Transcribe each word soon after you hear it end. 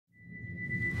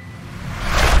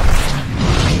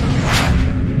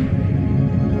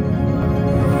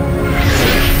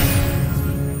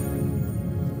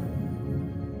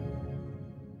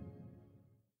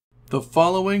The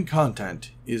following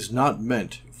content is not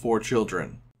meant for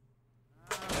children.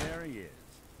 There he is.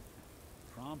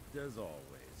 Prompt as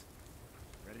always.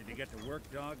 Ready to get to work,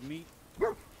 dog meat?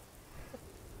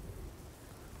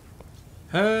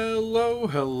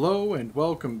 Hello, and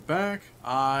welcome back.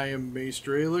 I am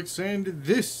Maester Aelix, and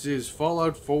this is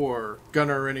Fallout 4,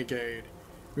 Gunner Renegade.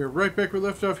 We're right back where we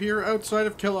left off here, outside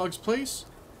of Kellogg's place,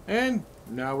 and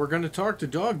now we're going to talk to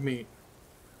Dog Meat.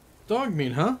 Dog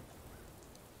Meat, huh?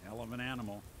 Hell of an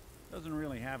animal. Doesn't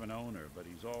really have an owner, but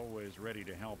he's always ready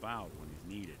to help out when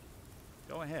he's needed.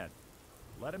 Go ahead.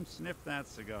 Let him sniff that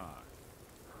cigar.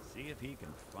 See if he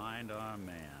can find our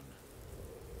man.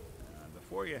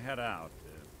 Before you head out,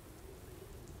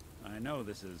 I know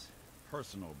this is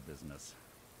personal business.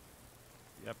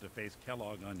 You have to face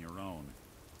Kellogg on your own.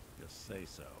 Just say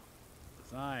so.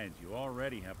 Besides, you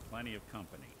already have plenty of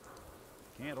company.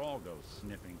 Can't all go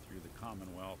sniffing through the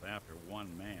Commonwealth after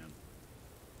one man.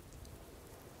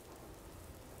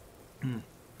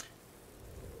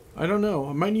 I don't know.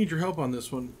 I might need your help on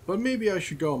this one, but maybe I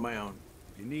should go on my own.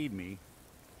 If you need me,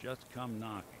 just come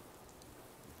knocking.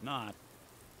 If not,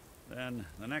 then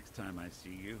the next time I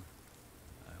see you,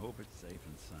 I hope it's safe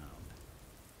and sound.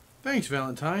 Thanks,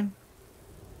 Valentine.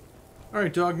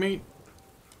 Alright, Dog Meat.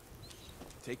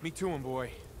 Take me to him,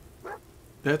 boy.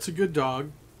 That's a good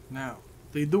dog. Now,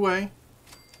 lead the way.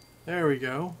 There we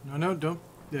go. No, don't.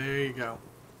 There you go.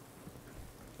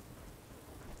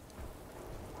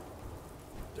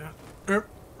 Down.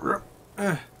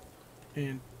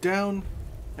 And down.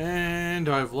 And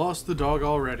I've lost the dog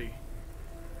already.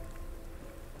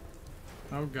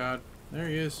 Oh god. There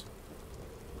he is.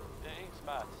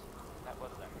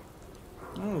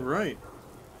 Alright.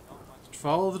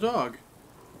 Follow the dog.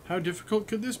 How difficult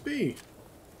could this be?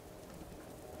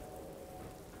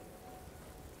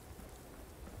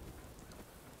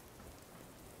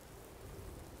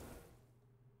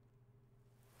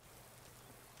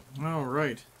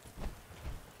 Alright.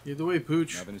 Lead the way,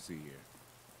 Pooch. Nothing to see here.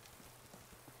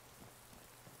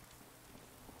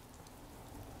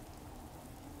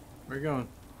 Where you going?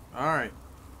 Alright.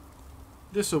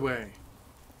 This away.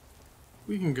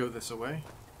 We can go this away.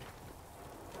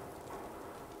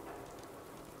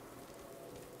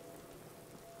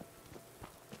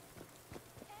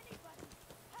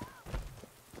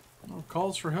 Oh,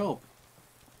 calls for help.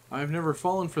 I've never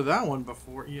fallen for that one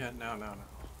before. Yeah, no.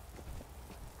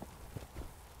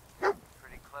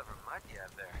 Pretty clever mutt you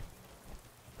have there.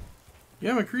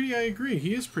 Yeah, McCready, I agree.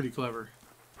 He is pretty clever.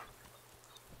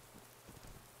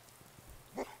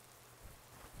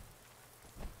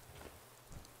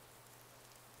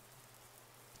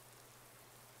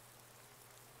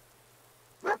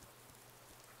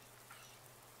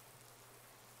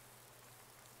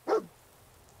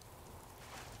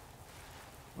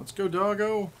 Let's go,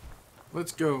 doggo.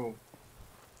 Let's go.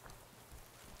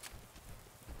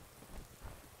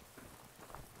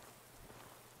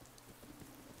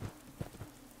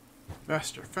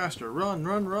 Faster, faster. Run,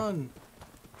 run, run.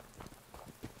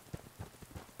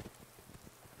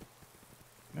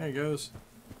 There he goes.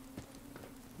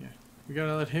 Yeah, we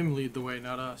gotta let him lead the way,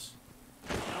 not us.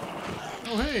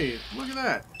 Oh, hey, look at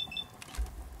that.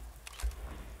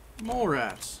 Mole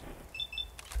rats.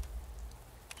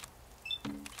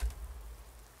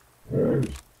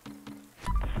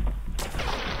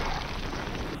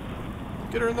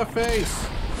 Get her in the face!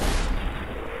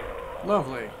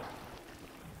 Lovely.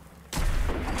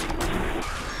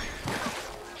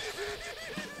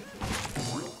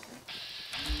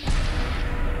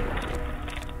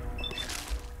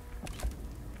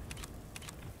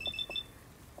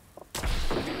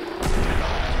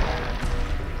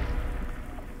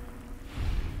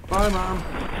 Bye, Mom.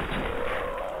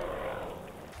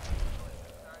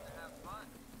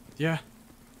 Yeah.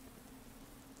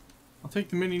 I'll take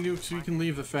the mini nuke so you can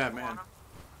leave the fat man.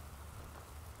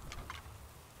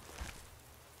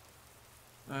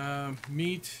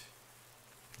 Meat.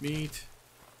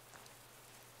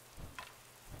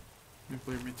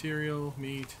 Nuclear material,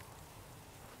 meat.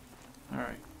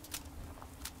 Alright.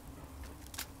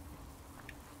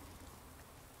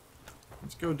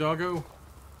 Let's go, doggo.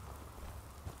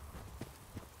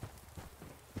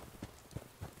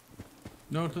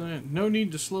 No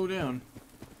need to slow down.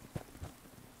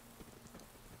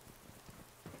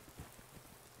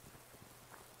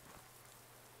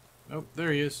 Oh,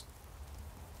 there he is.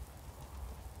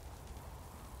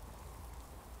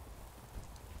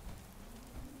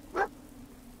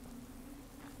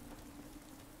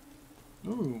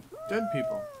 Ooh, dead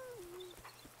people.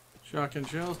 Shotgun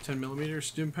shells, 10mm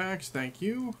stim packs, thank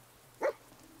you.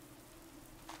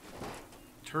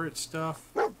 Turret stuff.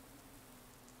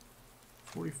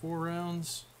 44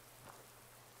 rounds.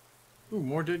 Ooh,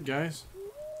 more dead guys.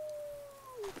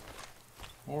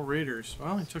 More raiders.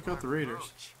 Well, he took out the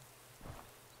raiders.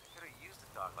 I could have used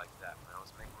a dog like that when I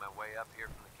was making my way up here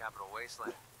from the Capital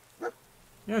Wasteland.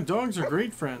 Yeah, dogs are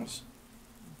great friends.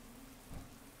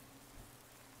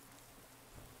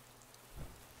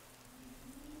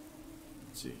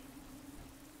 Let's see.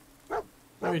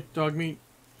 Alright, dog meat.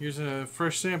 Here's a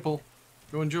fresh sample.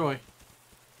 Go enjoy.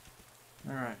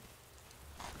 Alright.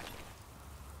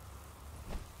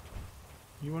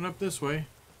 He went up this way.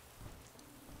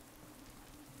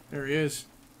 There he is.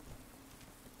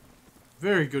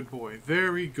 Very good boy.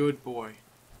 Very good boy.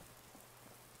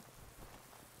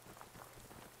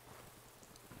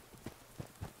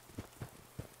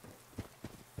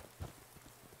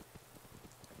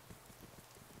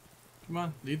 Come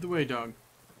on, lead the way, dog.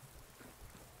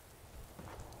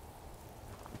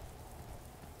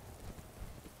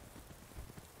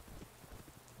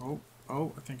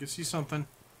 Oh, I think I see something.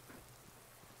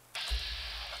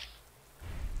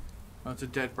 Oh, it's a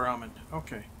dead Brahmin.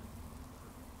 Okay.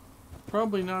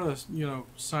 Probably not a, you know,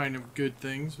 sign of good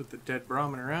things with the dead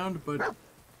Brahmin around, but...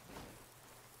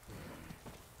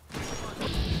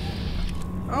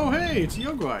 Oh, hey, it's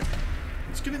Yogwai.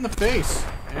 Let's get in the face.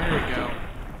 There we go.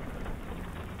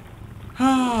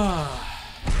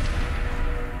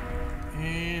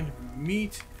 And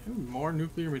meat. Ooh, more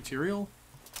nuclear material.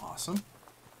 Awesome.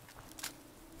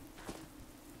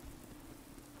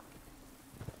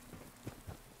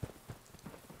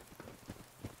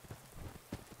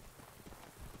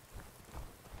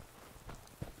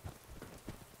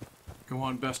 Go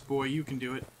on, best boy, you can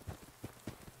do it.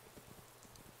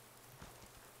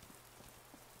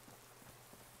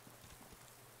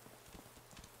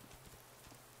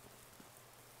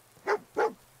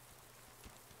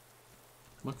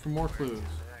 Look for more clues.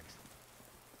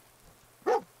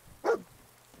 Oh.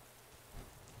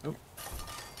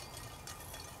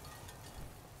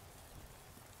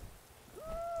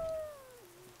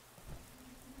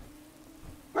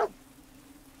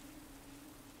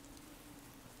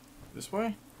 This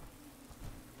way?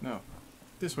 No.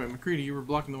 This way. McCready, you were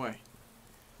blocking the way.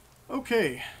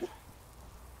 Okay.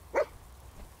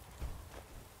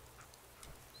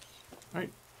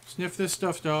 Alright. Sniff this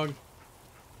stuff, dog.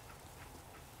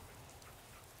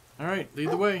 Alright, lead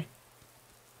the way.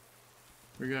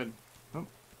 We're good. Oh.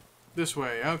 This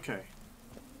way. Okay.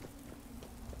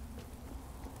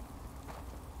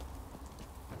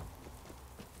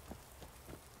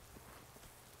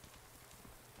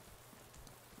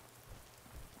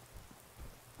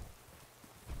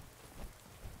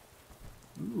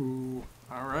 Ooh,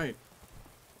 alright.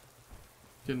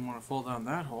 Didn't want to fall down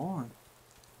that hole.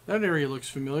 That area looks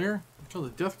familiar. Kill the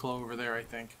Deathclaw over there, I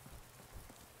think.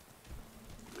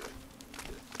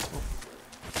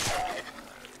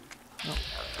 Oh.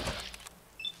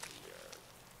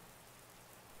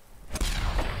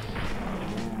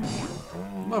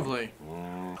 Oh. Lovely.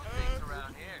 Things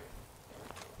around here.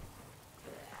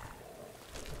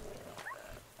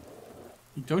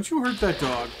 Don't you hurt that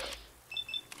dog.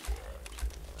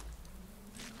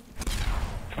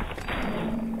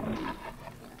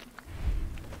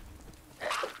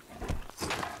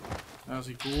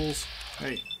 Lousy ghouls.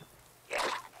 Hey.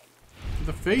 To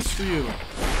the face for you.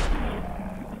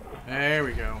 There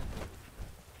we go.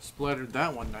 Splattered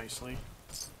that one nicely.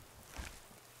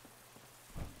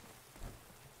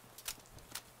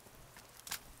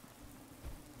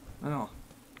 Oh.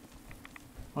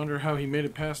 Wonder how he made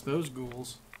it past those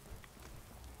ghouls.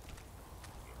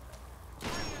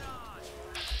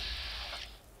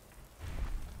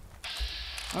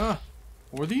 Ah,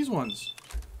 or these ones.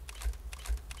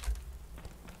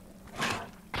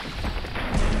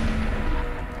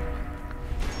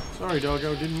 Sorry,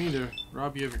 doggo, didn't mean to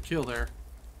rob you of your kill there.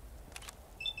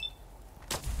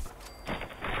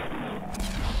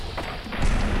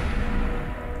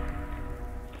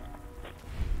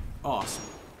 Awesome.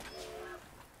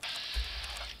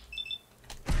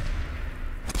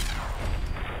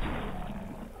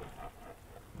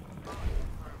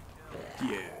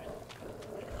 Yeah.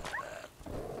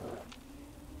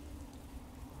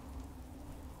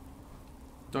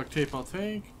 Duct tape I'll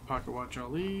take. Pocket watch I'll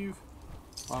leave.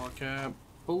 Bottle cap.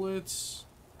 Bullets.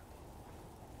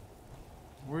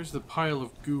 Where's the pile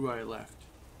of goo I left?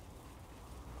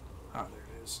 Ah, there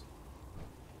it is.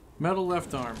 Metal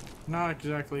left arm. Not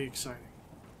exactly exciting.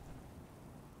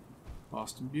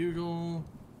 Boston Bugle.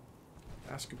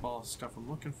 Basketball stuff I'm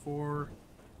looking for.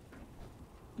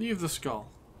 Leave the skull.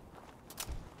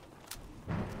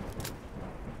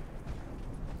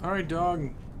 Alright,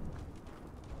 dog.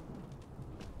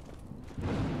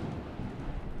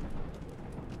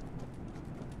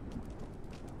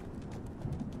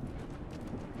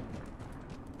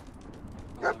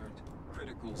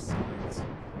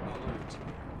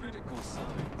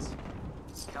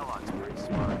 Kellogg's pretty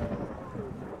smart.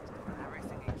 He's doing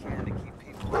everything he can to keep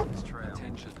people on his trail.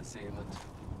 Attention, assailant.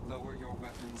 Lower your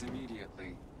weapons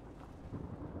immediately.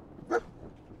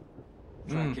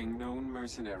 Tracking known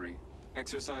mercenary.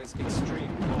 Exercise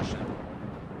extreme caution.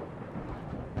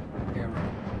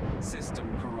 Error.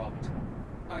 System corrupt.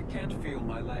 I can't feel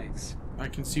my legs. I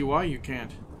can see why you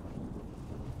can't.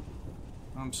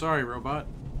 I'm sorry, robot.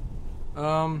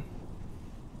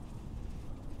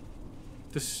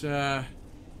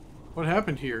 What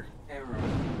happened here? Error.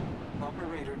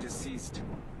 Operator deceased.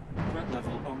 Threat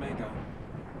level Omega.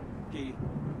 He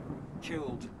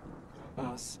killed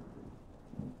us.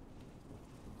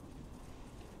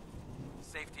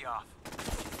 Safety off.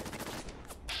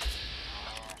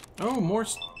 Oh, more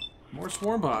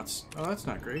swarm bots. Oh, that's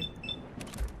not great.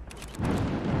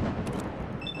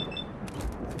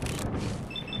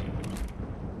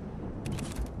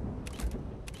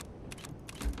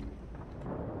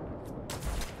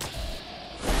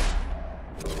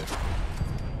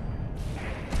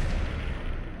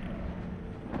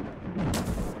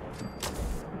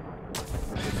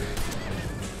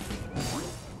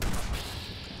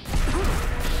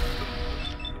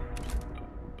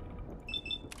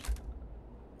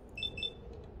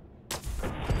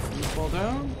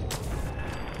 Down,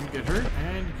 you get hurt,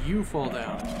 and you fall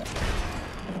down.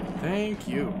 Thank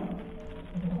you.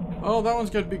 Oh, that one's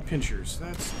got big pinchers.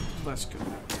 That's less good.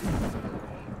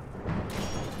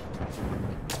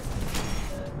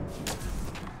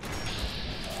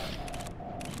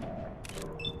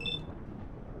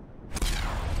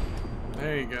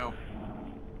 There you go.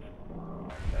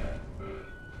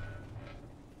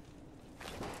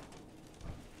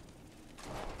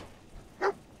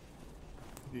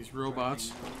 These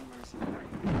robots.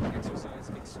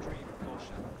 Exercise extreme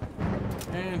caution.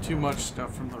 And too much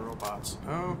stuff from the robots.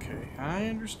 Okay, I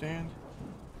understand.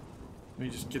 Let me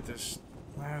just get this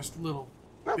last little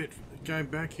bit from the guy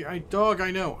back here. Dog,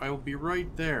 I know. I will be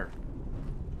right there.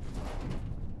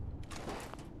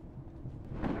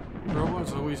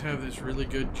 Robots always have this really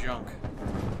good junk.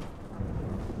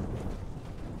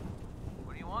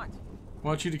 What do you want? I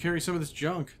want you to carry some of this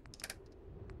junk.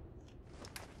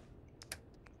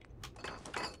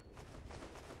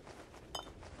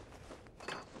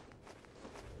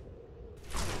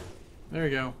 There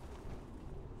you go.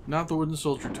 Not the wooden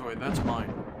soldier toy, that's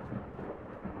mine.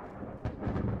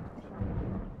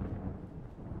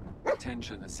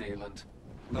 Attention, assailant.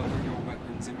 Lower your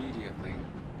weapons immediately.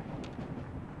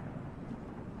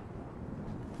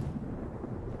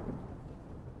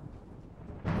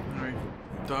 Alright,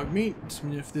 dog meat,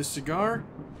 sniff this cigar.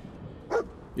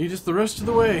 Lead us the rest of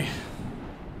the way.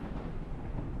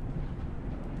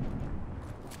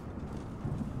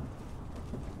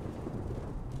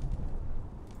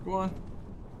 Go on.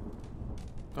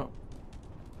 Oh.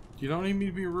 You don't need me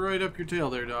to be right up your tail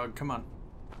there, dog. Come on.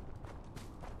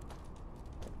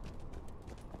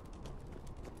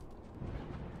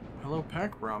 Hello,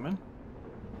 pack ramen.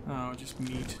 Oh, just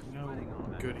meat. No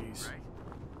goodies.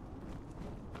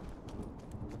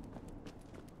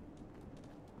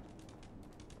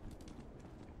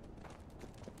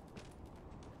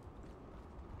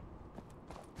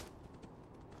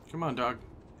 Come on, dog.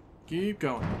 Keep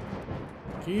going.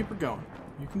 Keep her going.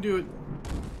 You can do it.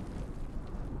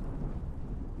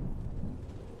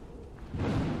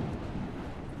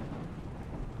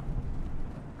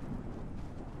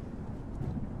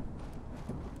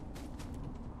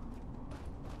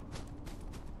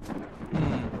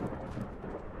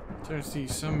 Starting to see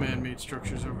some man-made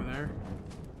structures over there.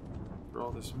 For all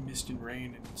this mist and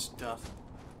rain and stuff.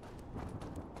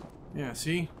 Yeah,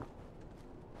 see?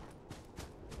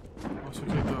 Also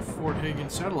take the Fort Hagen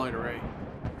satellite array.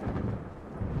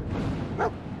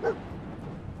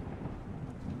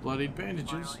 Bloodied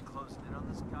bandages. Finally closing in on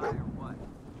this guy or what?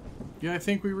 Yeah, I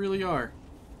think we really are.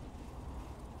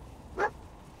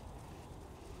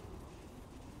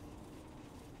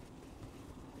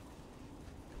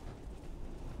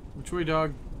 Which way,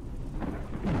 dog?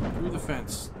 Through the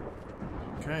fence.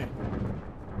 Okay.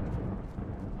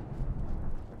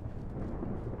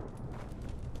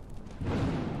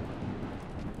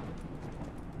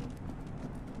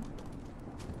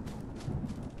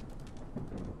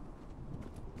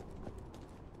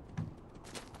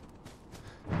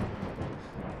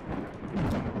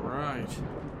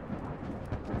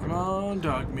 Come on,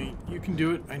 dog meat. You can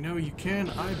do it. I know you can.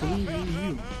 I believe in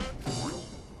you.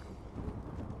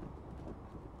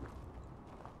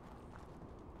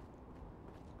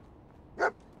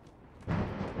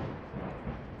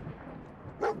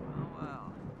 Oh,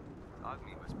 well. Dog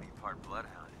meat must be part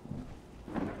bloodhound.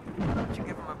 Why don't you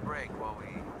give him a break while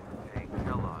we pay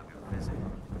Kellogg a visit?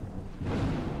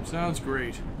 Sounds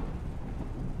great.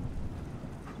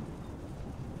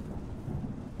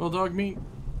 Well, dog meat.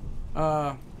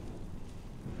 Don't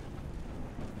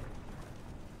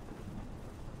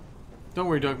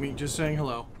worry, dog meat. Just saying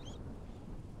hello.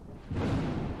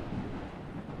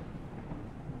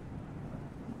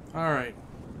 Alright.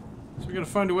 So we gotta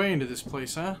find a way into this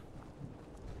place, huh?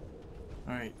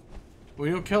 Alright. Well,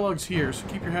 you know Kellogg's here, so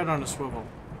keep your head on a swivel.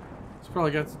 It's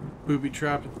probably got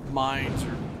booby-trapped mines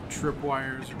or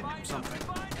tripwires or something.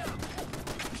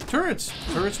 Turrets!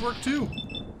 Turrets work too!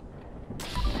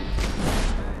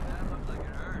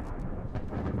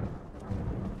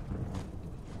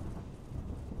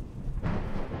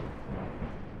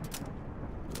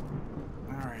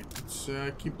 Alright, let's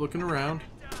keep looking around.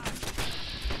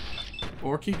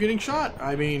 Or keep getting shot.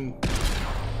 I mean,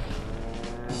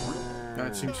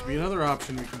 that seems to be another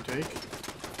option we can take.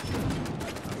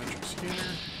 Biometric scanner.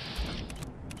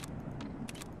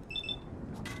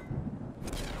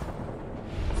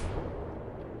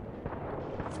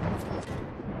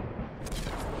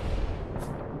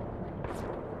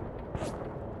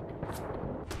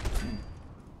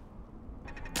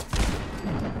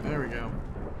 There we go.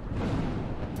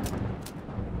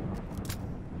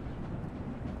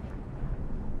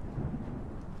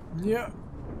 Yeah.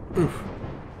 Oof.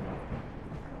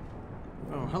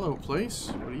 Oh, hello, place.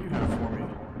 What do you have for me?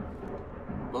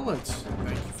 Bullets.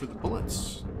 Thank you for the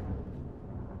bullets.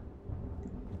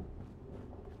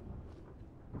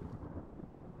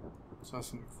 Saw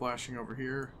something flashing over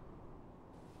here.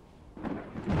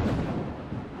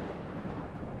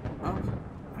 Up.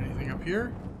 Anything up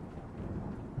here?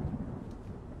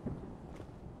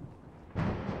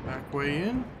 Back way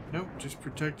in? Nope, just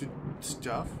protected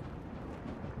stuff.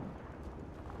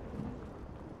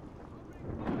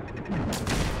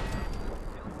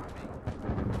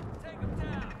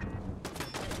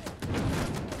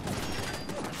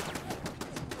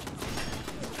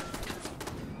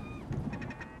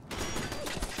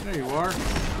 There you are.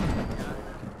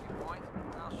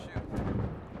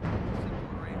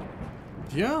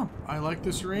 Yeah, I like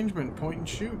this arrangement. Point and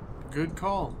shoot. Good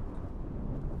call.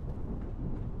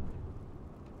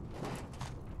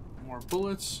 More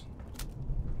bullets.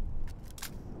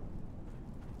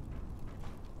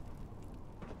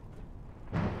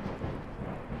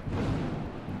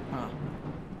 Huh.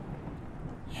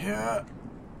 Yeah.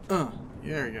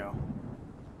 There you go.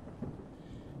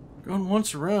 Going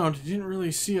once around, didn't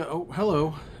really see a... Oh,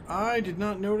 hello. I did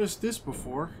not notice this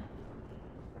before.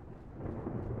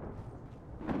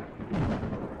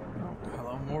 Oh,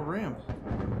 hello, more ramp.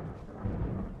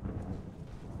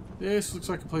 This looks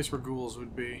like a place where ghouls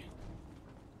would be.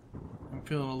 I'm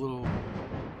feeling a little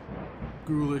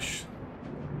ghoulish.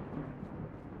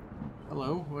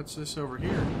 Hello, what's this over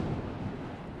here?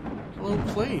 Hello,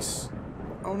 place.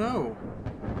 Oh no.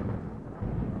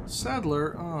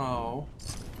 Saddler, oh.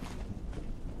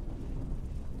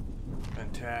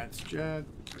 Fantats, Jet.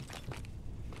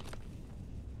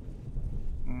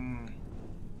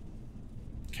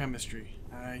 Chemistry,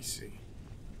 I see.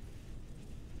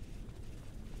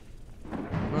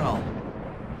 Well,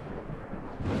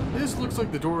 this looks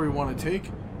like the door we want to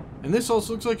take, and this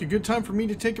also looks like a good time for me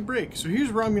to take a break. So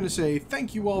here's where I'm going to say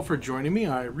thank you all for joining me.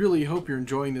 I really hope you're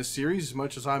enjoying this series as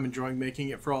much as I'm enjoying making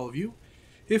it for all of you.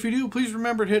 If you do, please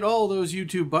remember to hit all those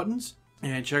YouTube buttons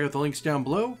and check out the links down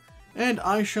below, and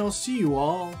I shall see you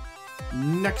all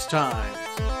next time.